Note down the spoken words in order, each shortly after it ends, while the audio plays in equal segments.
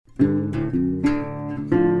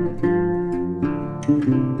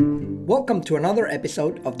Welcome to another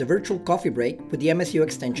episode of the Virtual Coffee Break with the MSU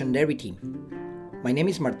Extension Dairy Team. My name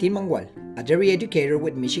is Martín Mangual, a dairy educator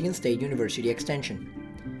with Michigan State University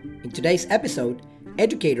Extension. In today's episode,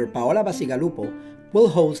 educator Paola Bacigalupo will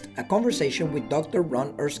host a conversation with Dr.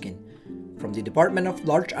 Ron Erskine from the Department of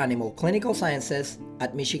Large Animal Clinical Sciences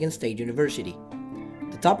at Michigan State University.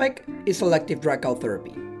 The topic is selective dry cow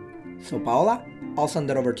therapy. So Paola, I'll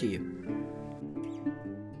send it over to you.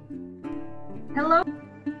 Hello,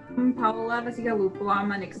 I'm Paola Bacigalupo.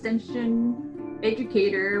 I'm an extension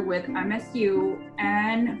educator with MSU,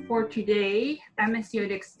 and for today,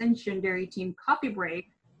 MSU Extension Dairy Team Coffee Break,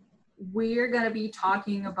 we're going to be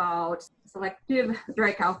talking about selective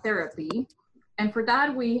dry cow therapy. And for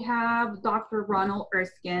that, we have Dr. Ronald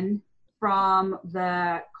Erskine from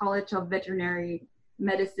the College of Veterinary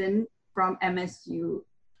Medicine from MSU.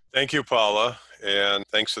 Thank you, Paula, and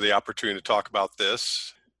thanks for the opportunity to talk about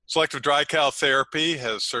this. Selective dry cow therapy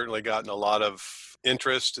has certainly gotten a lot of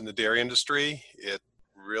interest in the dairy industry. It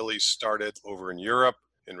really started over in Europe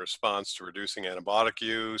in response to reducing antibiotic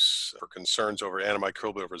use or concerns over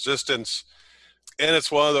antimicrobial resistance. And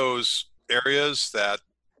it's one of those areas that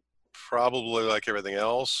probably, like everything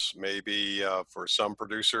else, maybe for some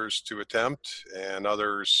producers to attempt and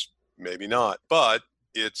others maybe not. But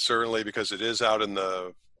it's certainly, because it is out in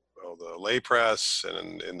the lay press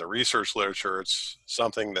and in the research literature, it's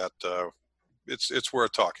something that it's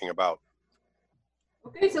worth talking about.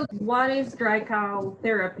 Okay, so what is dry cow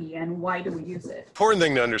therapy and why do we use it? Important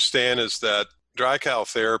thing to understand is that dry cow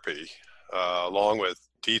therapy, along with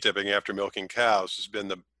T-tipping after milking cows, has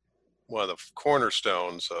been one of the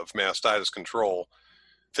cornerstones of mastitis control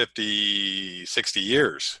 50, 60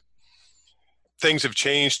 years. Things have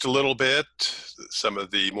changed a little bit. Some of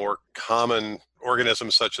the more common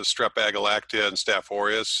organisms such as Strep agalactia and Staph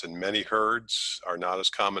aureus in many herds are not as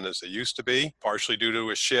common as they used to be, partially due to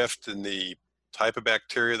a shift in the type of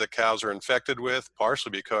bacteria that cows are infected with, partially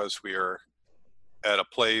because we are at a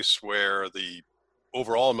place where the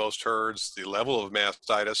overall in most herds, the level of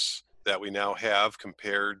mastitis that we now have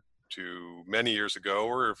compared to many years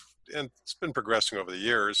ago, and it's been progressing over the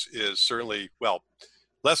years, is certainly,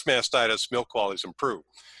 less mastitis, milk quality's improved.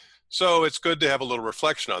 So it's good to have a little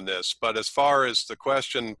reflection on this. But as far as the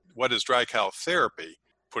question, what is dry cow therapy?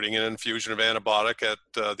 Putting in an infusion of antibiotic at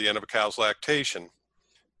the end of a cow's lactation.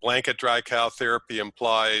 Blanket dry cow therapy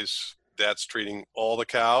implies that's treating all the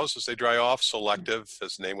cows as they dry off. Selective,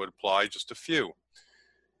 as the name would imply, just a few.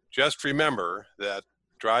 Just remember that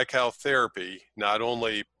dry cow therapy not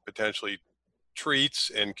only potentially treats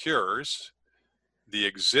and cures the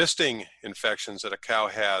existing infections that a cow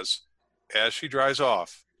has as she dries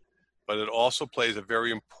off, but it also plays a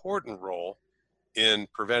very important role in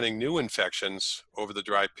preventing new infections over the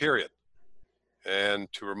dry period.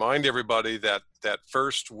 And to remind everybody that that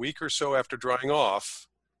first week or so after drying off,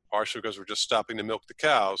 partially because we're just stopping to milk the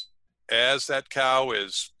cows, as that cow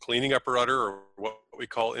is cleaning up her udder, or what we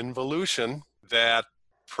call involution, that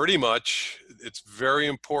pretty much it's very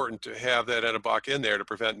important to have that antibiotic in there to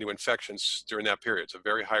prevent new infections during that period. It's a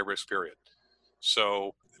very high risk period.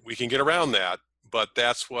 So we can get around that, but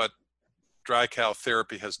that's what dry cow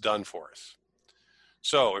therapy has done for us.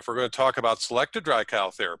 So if we're going to talk about selective dry cow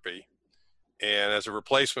therapy, and as a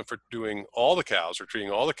replacement for doing all the cows or treating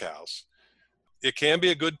all the cows, it can be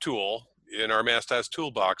a good tool in our mastitis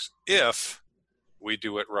toolbox if we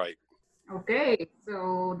do it right. Okay,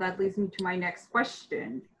 so that leads me to my next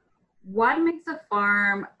question. What makes a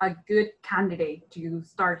farm a good candidate to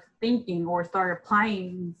start thinking or start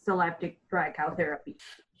applying selective dry cow therapy?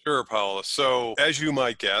 Sure, Paula. So as you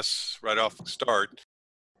might guess right off the start,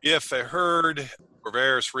 if a herd, for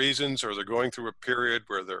various reasons, or they're going through a period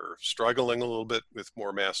where they're struggling a little bit with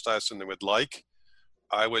more mastitis than they would like,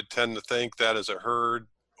 I would tend to think that as a herd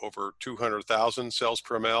over 200,000 cells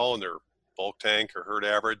per ml in their bulk tank or herd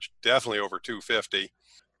average, definitely over 250,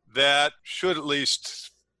 that should at least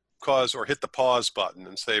cause or hit the pause button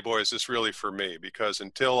and say, boy, is this really for me? Because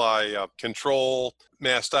until I control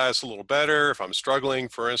mastitis a little better, if I'm struggling,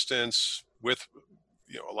 for instance, with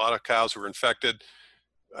a lot of cows who are infected,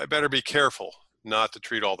 I better be careful not to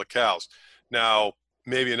treat all the cows. Now,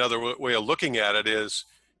 maybe another way of looking at it is,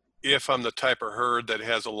 if I'm the type of herd that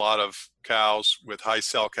has a lot of cows with high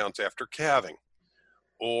cell counts after calving,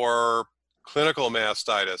 or clinical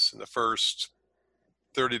mastitis in the first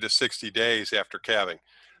 30 to 60 days after calving,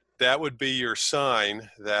 that would be your sign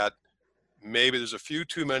that maybe there's a few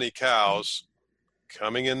too many cows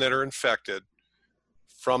coming in that are infected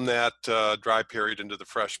from that dry period into the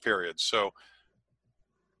fresh period. So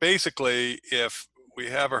basically, if we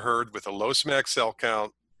have a herd with a low somatic cell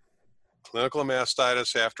count, Clinical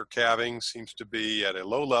mastitis after calving seems to be at a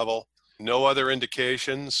low level. No other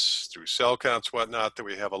indications through cell counts, whatnot, that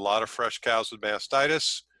we have a lot of fresh cows with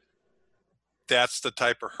mastitis. That's the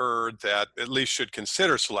type of herd that at least should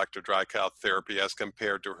consider selective dry cow therapy as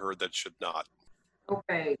compared to a herd that should not.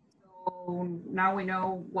 Okay, so now we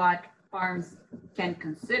know what farms can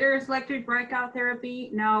consider selective dry cow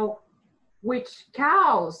therapy. Now, which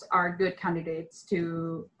cows are good candidates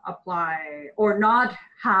to apply or not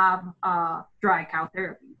have dry cow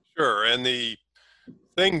therapy? Sure, and the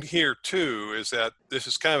thing here too is that this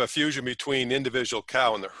is kind of a fusion between individual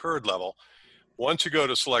cow and the herd level. Once you go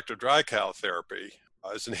to selective dry cow therapy,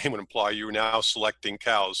 as the name would imply, you're now selecting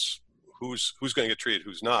cows, who's going to get treated,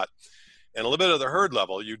 who's not. And a little bit of the herd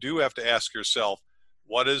level, you do have to ask yourself,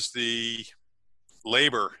 what is the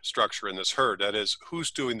labor structure in this herd? That is,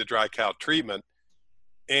 who's doing the dry cow treatment?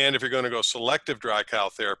 And if you're going to go selective dry cow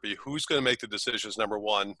therapy, who's going to make the decisions, number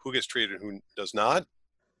one, who gets treated, who does not?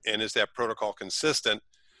 And is that protocol consistent?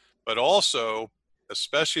 But also,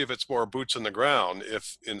 especially if it's more boots on the ground,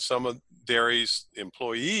 if in some of dairies,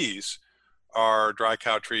 employees are dry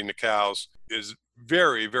cow treating the cows, is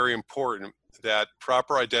very, very important that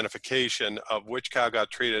proper identification of which cow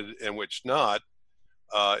got treated and which not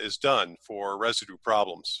is done for residue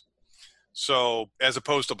problems. So as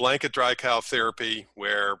opposed to blanket dry cow therapy,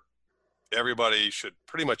 where everybody should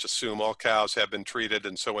pretty much assume all cows have been treated,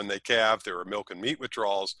 and so when they calve, there are milk and meat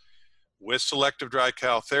withdrawals, with selective dry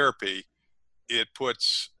cow therapy, it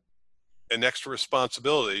puts an extra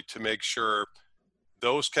responsibility to make sure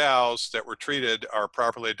those cows that were treated are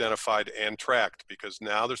properly identified and tracked, because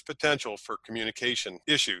now there's potential for communication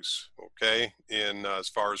issues, okay, in as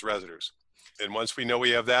far as residues. And once we know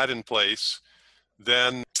we have that in place,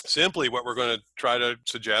 then simply what we're going to try to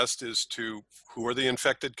suggest is to who are the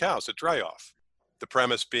infected cows at dry off. The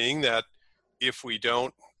premise being that if we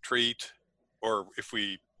don't treat, or if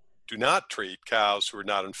we do not treat cows who are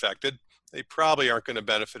not infected, they probably aren't going to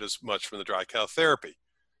benefit as much from the dry cow therapy.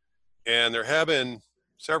 And there have been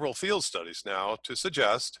several field studies now to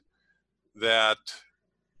suggest that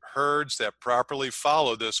herds that properly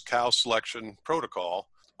follow this cow selection protocol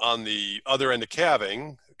on the other end of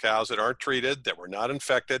calving, cows that aren't treated, that were not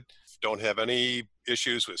infected, don't have any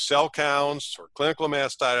issues with cell counts or clinical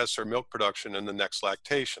mastitis or milk production in the next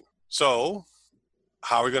lactation. So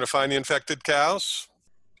how are we going to find the infected cows?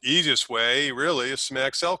 Easiest way really is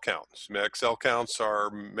somatic cell count. Somatic cell counts are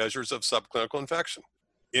measures of subclinical infection.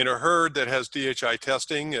 In a herd that has DHI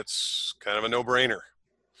testing, it's kind of a no-brainer.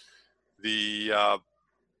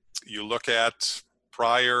 You look at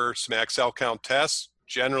prior somatic cell count tests.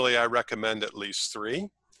 Generally, I recommend at least 3.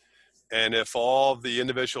 And if all the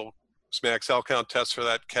individual somatic cell count tests for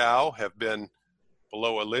that cow have been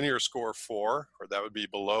below a linear score of 4, or that would be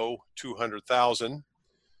below 200,000,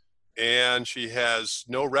 and she has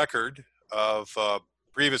no record of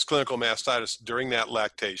previous clinical mastitis during that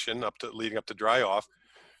lactation leading up to dry off,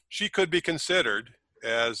 she could be considered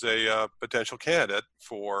as a potential candidate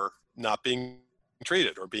for not being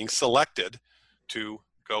treated or being selected to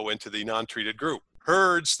go into the non-treated group.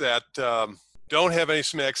 Herds that don't have any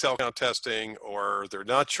somatic cell count testing, or they're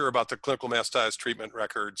not sure about the clinical mastitis treatment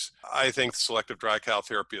records, I think selective dry cow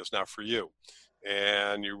therapy is not for you.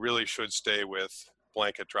 And you really should stay with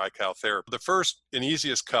blanket dry cow therapy. The first and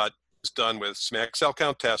easiest cut is done with somatic cell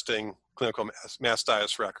count testing, clinical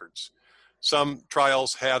mastitis records. Some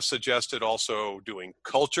trials have suggested also doing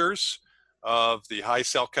cultures of the high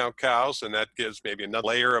cell count cows, and that gives maybe another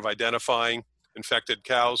layer of identifying infected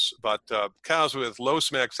cows. But cows with low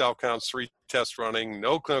somatic cell counts, 3 tests running,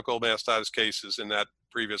 no clinical mastitis cases in that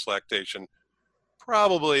previous lactation,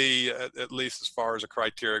 probably, at least as far as the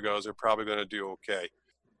criteria goes, they're probably going to do okay.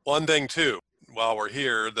 One thing too, while we're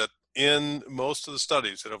here, that in most of the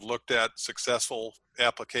studies that have looked at successful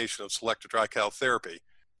application of selective dry cow therapy,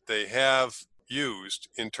 they have used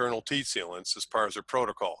internal teat sealants as part of their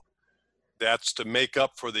protocol. That's to make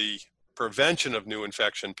up for the prevention of new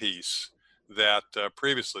infection piece that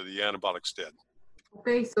previously the antibiotics did.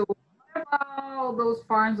 Okay, so what about those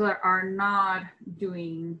farms that are not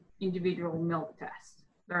doing individual milk tests?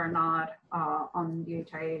 They're not on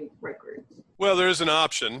DHIA records. Well, there is an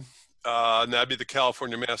option, and that'd be the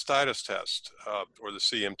California mastitis test, or the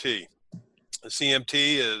CMT. The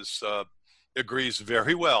CMT agrees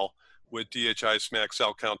very well with DHI somatic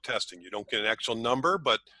cell count testing. You don't get an actual number,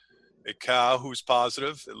 but a cow who's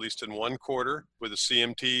positive, at least in 1 quarter, with a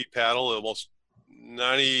CMT paddle, almost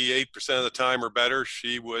 98% of the time or better,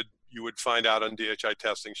 you would find out on DHI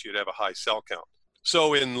testing she'd have a high cell count.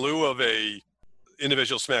 So in lieu of a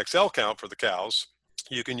individual somatic cell count for the cows,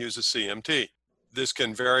 you can use a CMT. This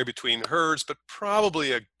can vary between herds, but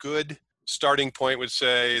probably a good starting point would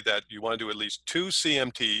say that you want to do at least 2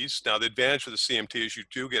 CMTs. Now, the advantage with the CMT is you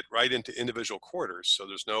do get right into individual quarters, so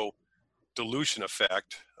there's no dilution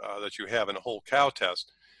effect that you have in a whole cow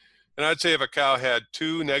test. And I'd say if a cow had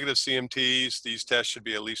 2 negative CMTs, these tests should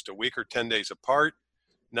be at least a week or 10 days apart.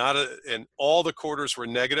 And all the quarters were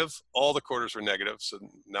negative. All the quarters were negative, so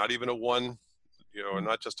not even a 1. We're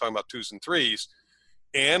not just talking about 2s and 3s.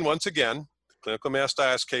 And once again, clinical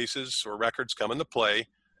mastitis cases or records come into play.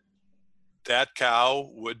 That cow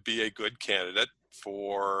would be a good candidate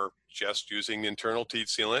for just using the internal teat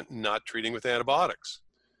sealant and not treating with antibiotics.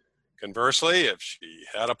 Conversely, if she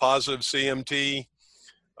had a positive CMT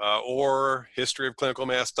or history of clinical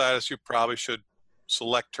mastitis, you probably should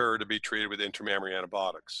select her to be treated with intramammary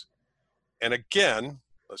antibiotics. And again,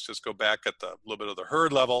 let's just go back at the little bit of the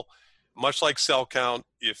herd level. Much like cell count,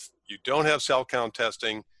 if you don't have cell count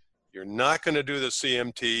testing, you're not going to do the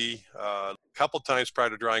CMT a couple times prior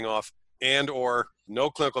to drying off, and or no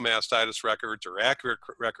clinical mastitis records or accurate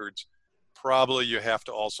records. Probably you have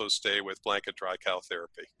to also stay with blanket dry cow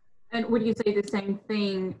therapy. And would you say the same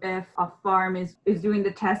thing if a farm is doing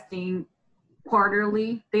the testing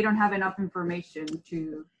quarterly? They don't have enough information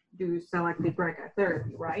to do selective dry cow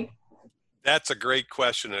therapy, right? That's a great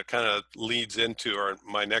question. It kind of leads into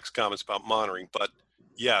my next comments about monitoring. But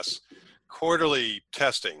yes, quarterly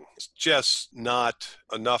testing is just not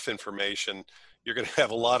enough information. You're going to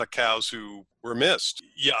have a lot of cows who were missed.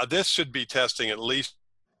 Yeah, this should be testing at least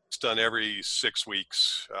done every 6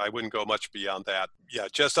 weeks. I wouldn't go much beyond that. Yeah,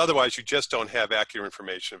 just otherwise you just don't have accurate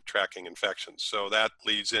information of tracking infections. So that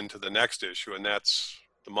leads into the next issue, and that's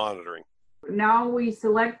the monitoring. Now we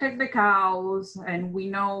selected the cows, and we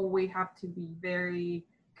know we have to be very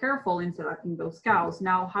careful in selecting those cows.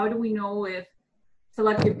 Now, how do we know if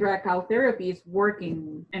selective dry cow therapy is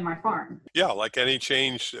working in my farm? Yeah, like any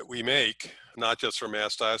change that we make, not just for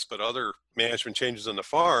mastitis, but other management changes in the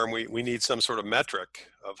farm, we need some sort of metric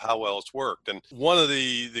of how well it's worked. And one of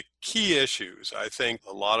the key issues, I think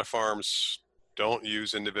a lot of farms don't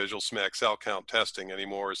use individual SMAC cell count testing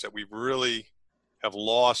anymore, is that we really have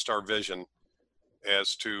lost our vision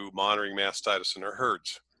as to monitoring mastitis in our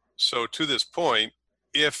herds. So to this point,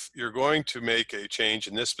 if you're going to make a change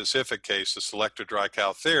in this specific case to selective dry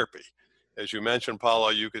cow therapy, as you mentioned,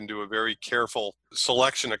 Paula, you can do a very careful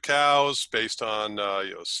selection of cows based on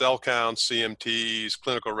cell counts, CMTs,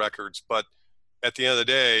 clinical records. But at the end of the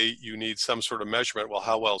day, you need some sort of measurement. Well,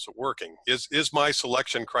 how well is it working? Is my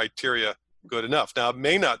selection criteria good enough? Now, it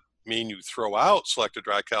may not mean you throw out selective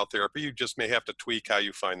dry cow therapy. You just may have to tweak how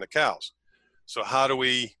you find the cows. So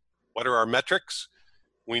what are our metrics?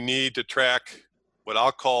 We need to track what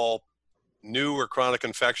I'll call new or chronic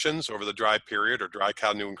infections over the dry period, or dry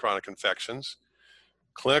cow new and chronic infections.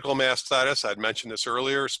 Clinical mastitis, I'd mentioned this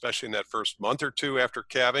earlier, especially in that first month or 2 after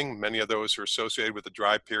calving. Many of those are associated with the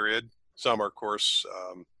dry period. Some are, of course,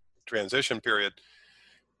 transition period.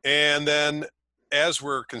 And then as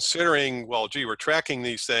we're considering, we're tracking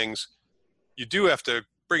these things, you do have to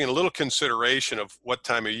bring in a little consideration of what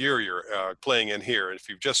time of year you're playing in here. If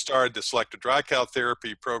you've just started the selective dry cow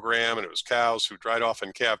therapy program and it was cows who dried off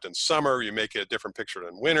and calved in summer, you make it a different picture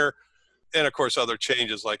than winter. And of course, other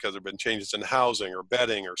changes, like there have been changes in housing or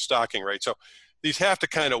bedding or stocking rate. So these have to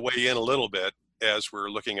kind of weigh in a little bit as we're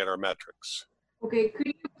looking at our metrics. Okay, could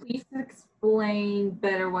you please explain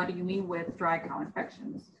better what you mean with dry cow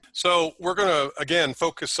infections? So we're going to, again,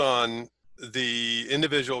 focus on the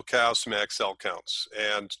individual cow SMAC cell counts.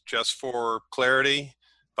 And just for clarity,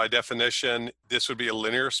 by definition, this would be a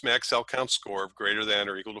linear SMAC cell count score of greater than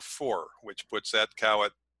or equal to 4, which puts that cow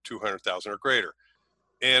at 200,000 or greater.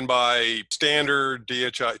 And by standard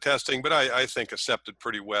DHI testing, but I think accepted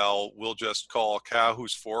pretty well, we'll just call a cow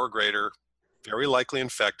who's 4 or greater, very likely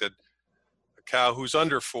infected. A cow who's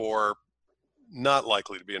under 4, not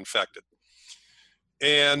likely to be infected.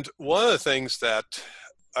 And one of the things that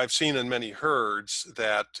I've seen in many herds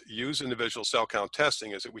that use individual cell count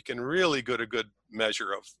testing is that we can really get a good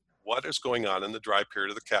measure of what is going on in the dry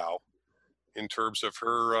period of the cow in terms of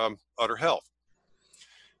her udder health.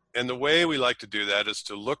 And the way we like to do that is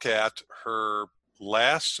to look at her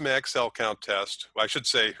last SMAC cell count test, I should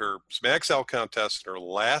say her SMAC cell count test, her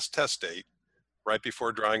last test date right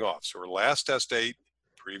before drying off. So her last test date,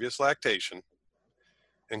 previous lactation,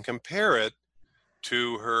 and compare it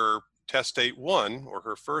to her test date 1, or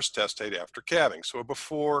her first test date after calving. So a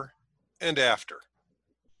before and after.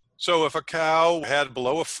 So if a cow had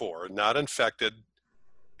below a 4, not infected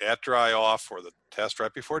at dry off or the test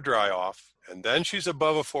right before dry off, and then she's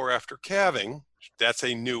above a 4 after calving, that's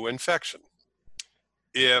a new infection.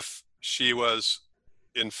 If she was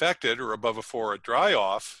infected or above a 4 at dry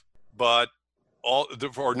off, but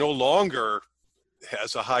or no longer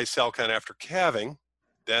has a high cell count after calving,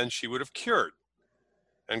 then she would have cured.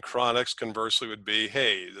 And chronics, conversely, would be,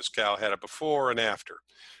 hey, this cow had it before and after.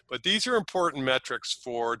 But these are important metrics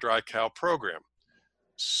for dry cow program,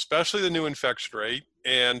 especially the new infection rate,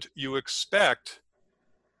 and you expect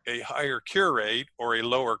a higher cure rate or a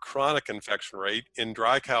lower chronic infection rate in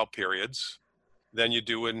dry cow periods than you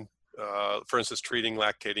do in, for instance, treating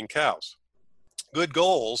lactating cows. Good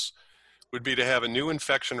goals would be to have a new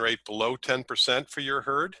infection rate below 10% for your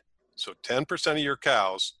herd. So 10% of your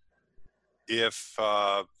cows, if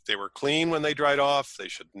they were clean when they dried off, they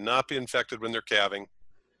should not be infected when they're calving,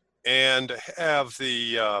 and have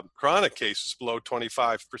the chronic cases below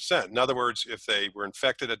 25%. In other words, if they were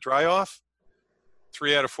infected at dry off,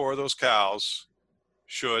 3 out of 4 of those cows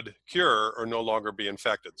should cure or no longer be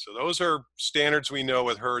infected. So those are standards we know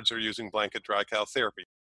with herds that are using blanket dry cow therapy.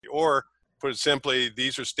 Or put it simply,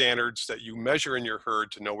 these are standards that you measure in your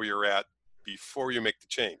herd to know where you're at before you make the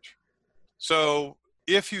change. So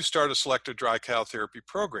if you start a selective dry cow therapy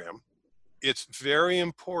program, it's very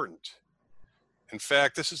important. In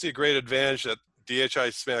fact, this is the great advantage that DHI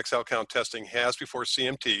somatic cell count testing has before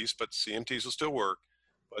CMTs, but CMTs will still work.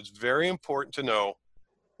 But it's very important to know,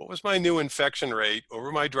 what was my new infection rate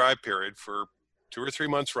over my dry period for 2 or 3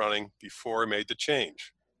 months running before I made the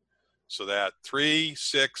change? So that 3,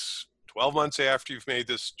 6, 12 months after you've made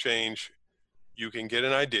this change, you can get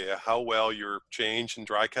an idea how well your change in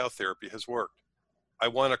dry cow therapy has worked. I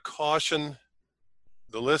want to caution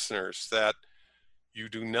the listeners that you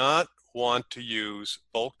do not want to use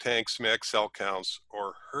bulk tank somatic cell counts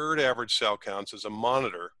or herd average cell counts as a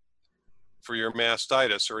monitor for your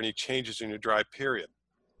mastitis or any changes in your dry period.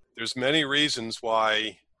 There's many reasons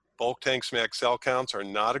why bulk tank somatic cell counts are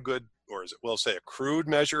not a good, or as we'll say, a crude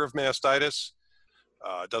measure of mastitis.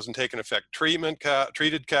 It doesn't take into effect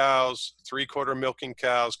treated cows, 3/4 milking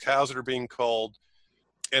cows, cows that are being culled.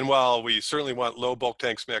 And while we certainly want low bulk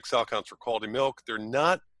tank somatic cell counts for quality milk, they're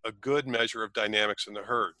not a good measure of dynamics in the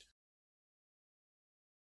herd.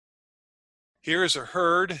 Here's a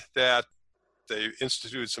herd that they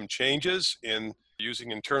instituted some changes in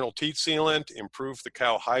using internal teat sealant, improved the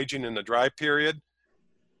cow hygiene in the dry period.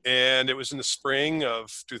 And it was in the spring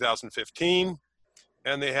of 2015.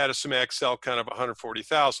 And they had a somatic cell count of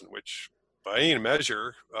 140,000, which by any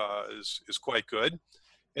measure is quite good.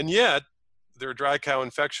 And yet, their dry cow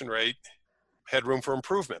infection rate had room for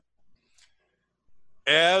improvement.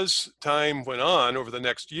 As time went on over the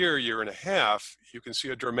next year, year and a half, you can see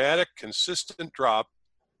a dramatic, consistent drop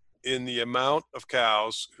in the amount of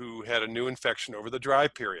cows who had a new infection over the dry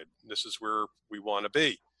period. This is where we want to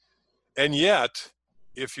be. And yet,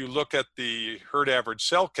 if you look at the herd average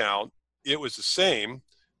cell count, it was the same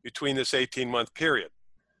between this 18-month period.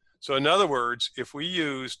 So in other words, if we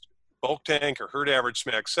used bulk tank or herd average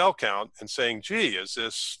somatic cell count and saying, gee, is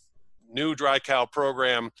this new dry cow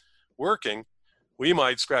program working? We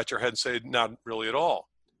might scratch our head and say, not really at all.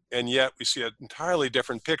 And yet we see an entirely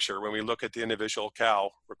different picture when we look at the individual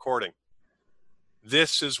cow recording.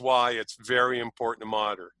 This is why it's very important to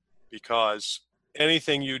monitor, because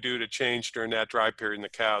anything you do to change during that dry period in the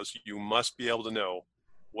cows, you must be able to know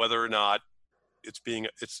whether or not it's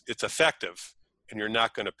effective, and you're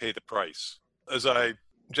not going to pay the price. As I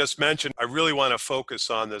just mentioned, I really want to focus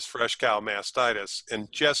on this fresh cow mastitis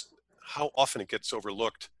and just how often it gets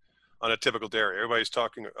overlooked on a typical dairy. Everybody's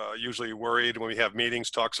talking, usually worried when we have meetings,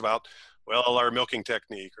 talks about, well, our milking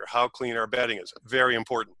technique or how clean our bedding is. Very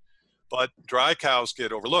important. But dry cows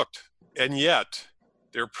get overlooked. And yet,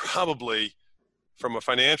 they're probably, from a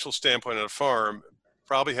financial standpoint on a farm,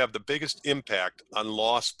 probably have the biggest impact on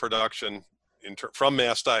lost production from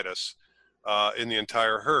mastitis in the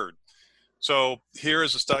entire herd. So here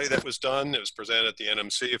is a study that was done. It was presented at the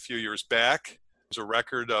NMC a few years back. It was a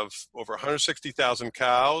record of over 160,000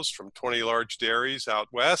 cows from 20 large dairies out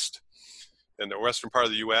west in the western part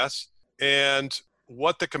of the U.S. And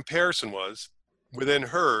what the comparison was within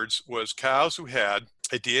herds was cows who had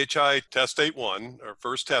a DHI test date 1, or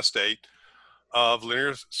first test date, of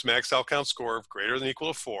linear somatic cell count score of greater than or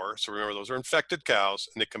equal to 4. So remember, those are infected cows,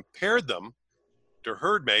 and they compared them to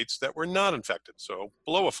herd mates that were not infected, so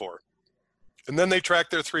below a 4. And then they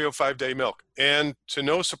tracked their 305-day milk. And to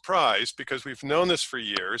no surprise, because we've known this for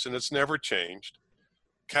years and it's never changed,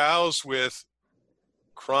 cows with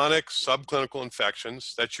chronic subclinical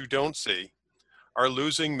infections that you don't see are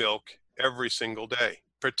losing milk every single day,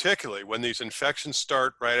 particularly when these infections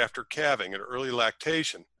start right after calving and early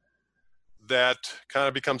lactation. That kind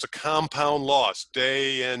of becomes a compound loss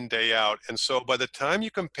day in, day out. And so by the time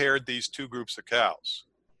you compared these two groups of cows,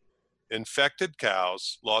 infected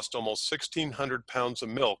cows lost almost 1,600 pounds of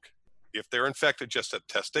milk if they're infected just at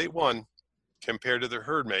test date 1 compared to their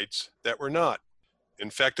herd mates that were not.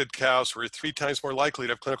 Infected cows were 3 times more likely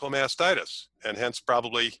to have clinical mastitis and hence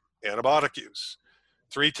probably antibiotic use.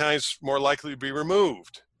 3 times more likely to be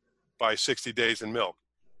removed by 60 days in milk.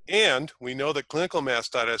 And we know that clinical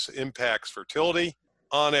mastitis impacts fertility.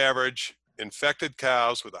 On average, infected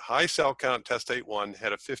cows with a high cell count test date 1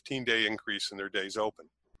 had a 15-day increase in their days open.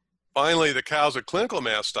 Finally, the cows with clinical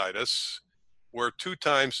mastitis were 2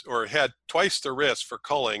 times or had twice the risk for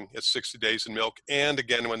culling at 60 days in milk and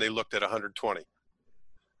again when they looked at 120.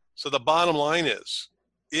 So the bottom line is,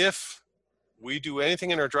 if we do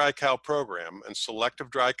anything in our dry cow program, and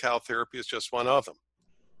selective dry cow therapy is just one of them,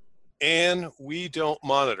 and we don't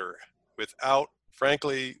monitor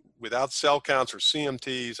frankly, without cell counts or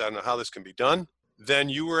CMTs, I don't know how this can be done, then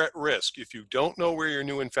you are at risk. If you don't know where your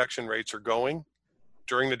new infection rates are going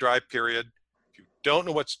during the dry period, if you don't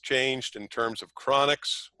know what's changed in terms of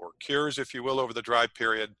chronics or cures, if you will, over the dry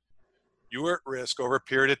period, you are at risk over a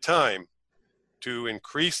period of time to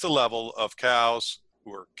increase the level of cows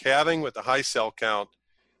who are calving with a high cell count,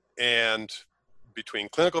 and between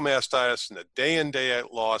clinical mastitis and the day in, day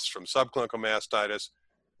out loss from subclinical mastitis,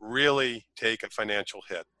 really take a financial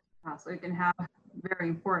hit. So it can have very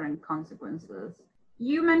important consequences.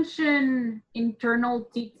 You mentioned internal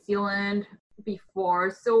teat sealant before.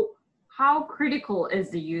 So how critical is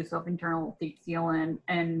the use of internal teat sealant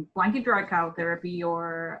in blanket dry cow therapy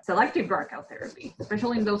or selective dry cow therapy,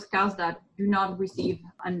 especially in those cows that do not receive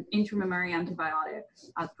an intramammary antibiotic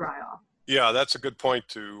at dry off? Yeah, that's a good point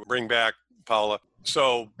to bring back, Paula.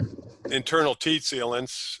 So internal teat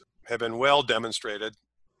sealants have been well demonstrated,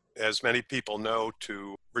 as many people know,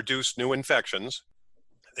 to reduce new infections.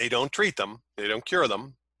 They don't treat them. They don't cure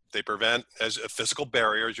them. They prevent, as a physical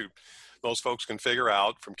barrier, as most folks can figure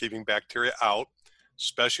out, from keeping bacteria out,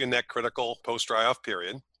 especially in that critical post-dry off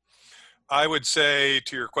period. I would say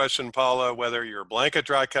to your question, Paula, whether you're blanket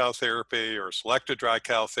dry cow therapy or selective dry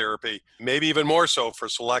cow therapy, maybe even more so for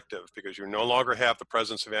selective, because you no longer have the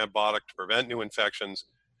presence of antibiotic to prevent new infections,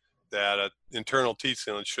 that an internal teat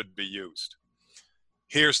sealant should be used.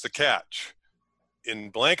 Here's the catch. In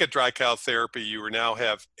blanket dry cow therapy, you now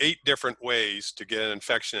have 8 different ways to get an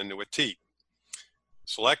infection into a teat.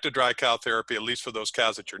 Selective dry cow therapy, at least for those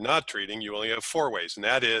cows that you're not treating, you only have 4 ways, and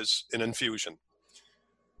that is an infusion.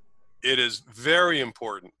 It is very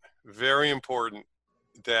important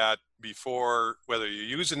that before, whether you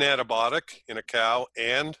use an antibiotic in a cow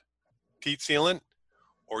and teat sealant,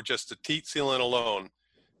 or just the teat sealant alone,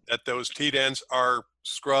 that those teat ends are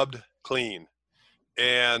scrubbed clean.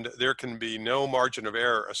 And there can be no margin of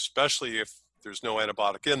error, especially if there's no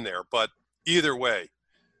antibiotic in there. But either way,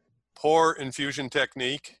 poor infusion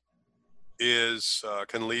technique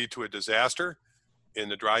can lead to a disaster in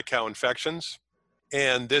the dry cow infections.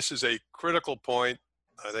 And this is a critical point.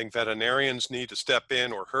 I think veterinarians need to step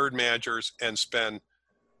in, or herd managers, and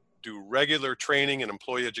do regular training and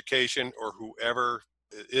employee education, or whoever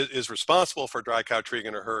is responsible for dry cow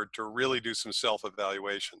treating a herd, to really do some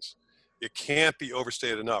self-evaluations. It can't be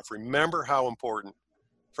overstated enough. Remember how important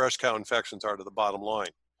fresh cow infections are to the bottom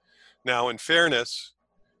line. Now, in fairness,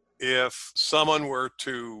 if someone were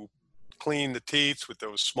to clean the teats with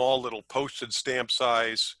those small little postage stamp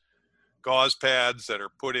size gauze pads that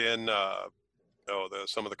are put in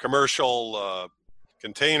some of the commercial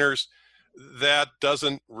containers, that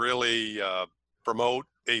doesn't really promote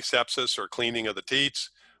asepsis or cleaning of the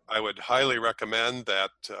teats. I would highly recommend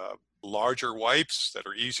that larger wipes that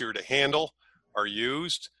are easier to handle are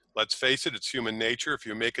used. Let's face it, it's human nature. If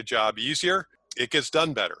you make a job easier, it gets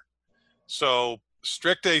done better. So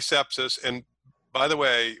strict asepsis, and by the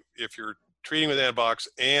way, if you're treating with antibiotics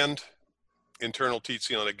and internal teat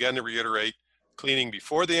sealant, again, to reiterate, cleaning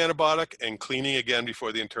before the antibiotic and cleaning again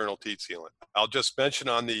before the internal teat sealant. I'll just mention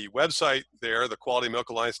on the website there,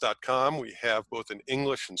 thequalitymilkalliance.com, we have both in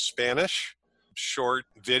English and Spanish short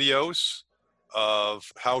videos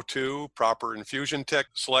of how to proper infusion tech.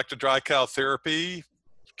 Selective dry cow therapy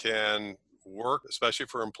can work, especially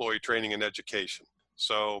for employee training and education.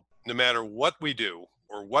 So no matter what we do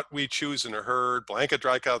or what we choose in a herd, blanket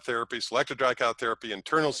dry cow therapy, selective dry cow therapy,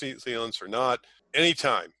 internal sealants or not,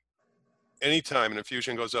 anytime an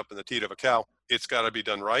infusion goes up in the teat of a cow, it's got to be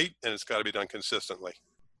done right, and it's got to be done consistently.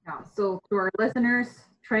 Yeah, so to our listeners,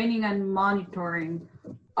 training and monitoring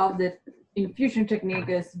of the infusion technique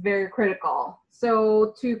is very critical.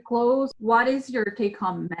 So to close, what is your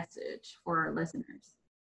take-home message for our listeners?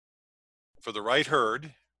 For the right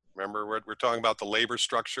herd, remember we're talking about the labor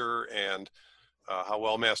structure and how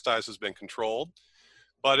well mastitis has been controlled.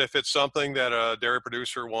 But if it's something that a dairy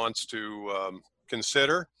producer wants to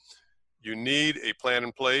consider, you need a plan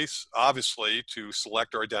in place, obviously, to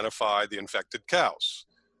select or identify the infected cows.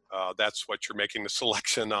 That's what you're making the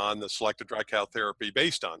selection on, the selected dry cow therapy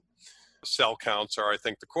based on. Cell counts are, I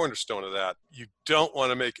think, the cornerstone of that. You don't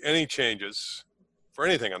want to make any changes for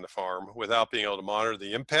anything on the farm without being able to monitor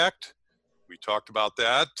the impact. We talked about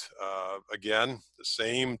that. Again, the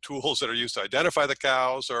same tools that are used to identify the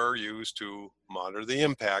cows are used to monitor the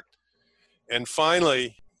impact. And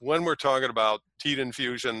finally, when we're talking about teat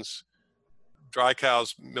infusions, dry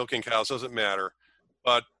cows, milking cows, doesn't matter,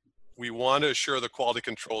 but we want to assure the quality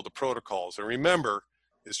control of the protocols. And remember,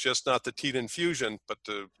 it's just not the teat infusion, but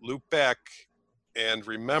to loop back and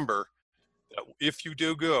remember that if you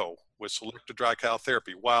do go with selected dry cow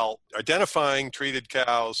therapy, while identifying treated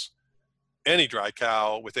cows, any dry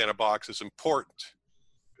cow with antibiotics is important,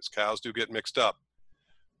 because cows do get mixed up.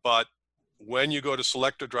 But when you go to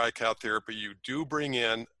selected dry cow therapy, you do bring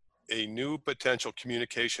in a new potential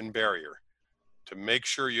communication barrier to make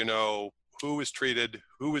sure you know who is treated,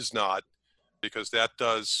 who is not, because that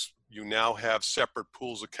does, you now have separate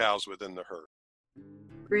pools of cows within the herd.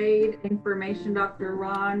 Great information, Dr.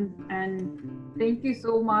 Ron, and thank you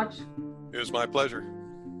so much. It was my pleasure.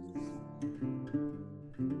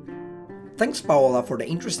 Thanks, Paola, for the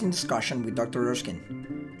interesting discussion with Dr.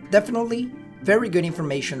 Erskine. Definitely very good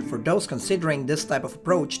information for those considering this type of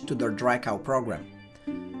approach to their dry cow program.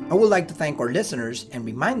 I would like to thank our listeners and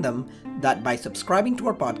remind them that by subscribing to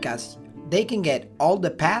our podcast, they can get all the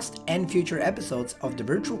past and future episodes of the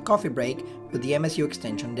Virtual Coffee Break with the MSU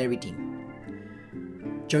Extension Dairy Team.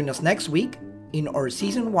 Join us next week in our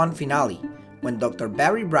Season 1 finale, when Dr.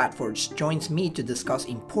 Barry Bradford joins me to discuss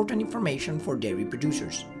important information for dairy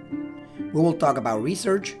producers. We will talk about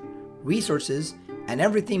research, resources, and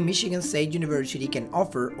everything Michigan State University can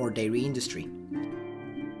offer our dairy industry.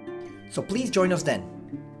 So please join us then.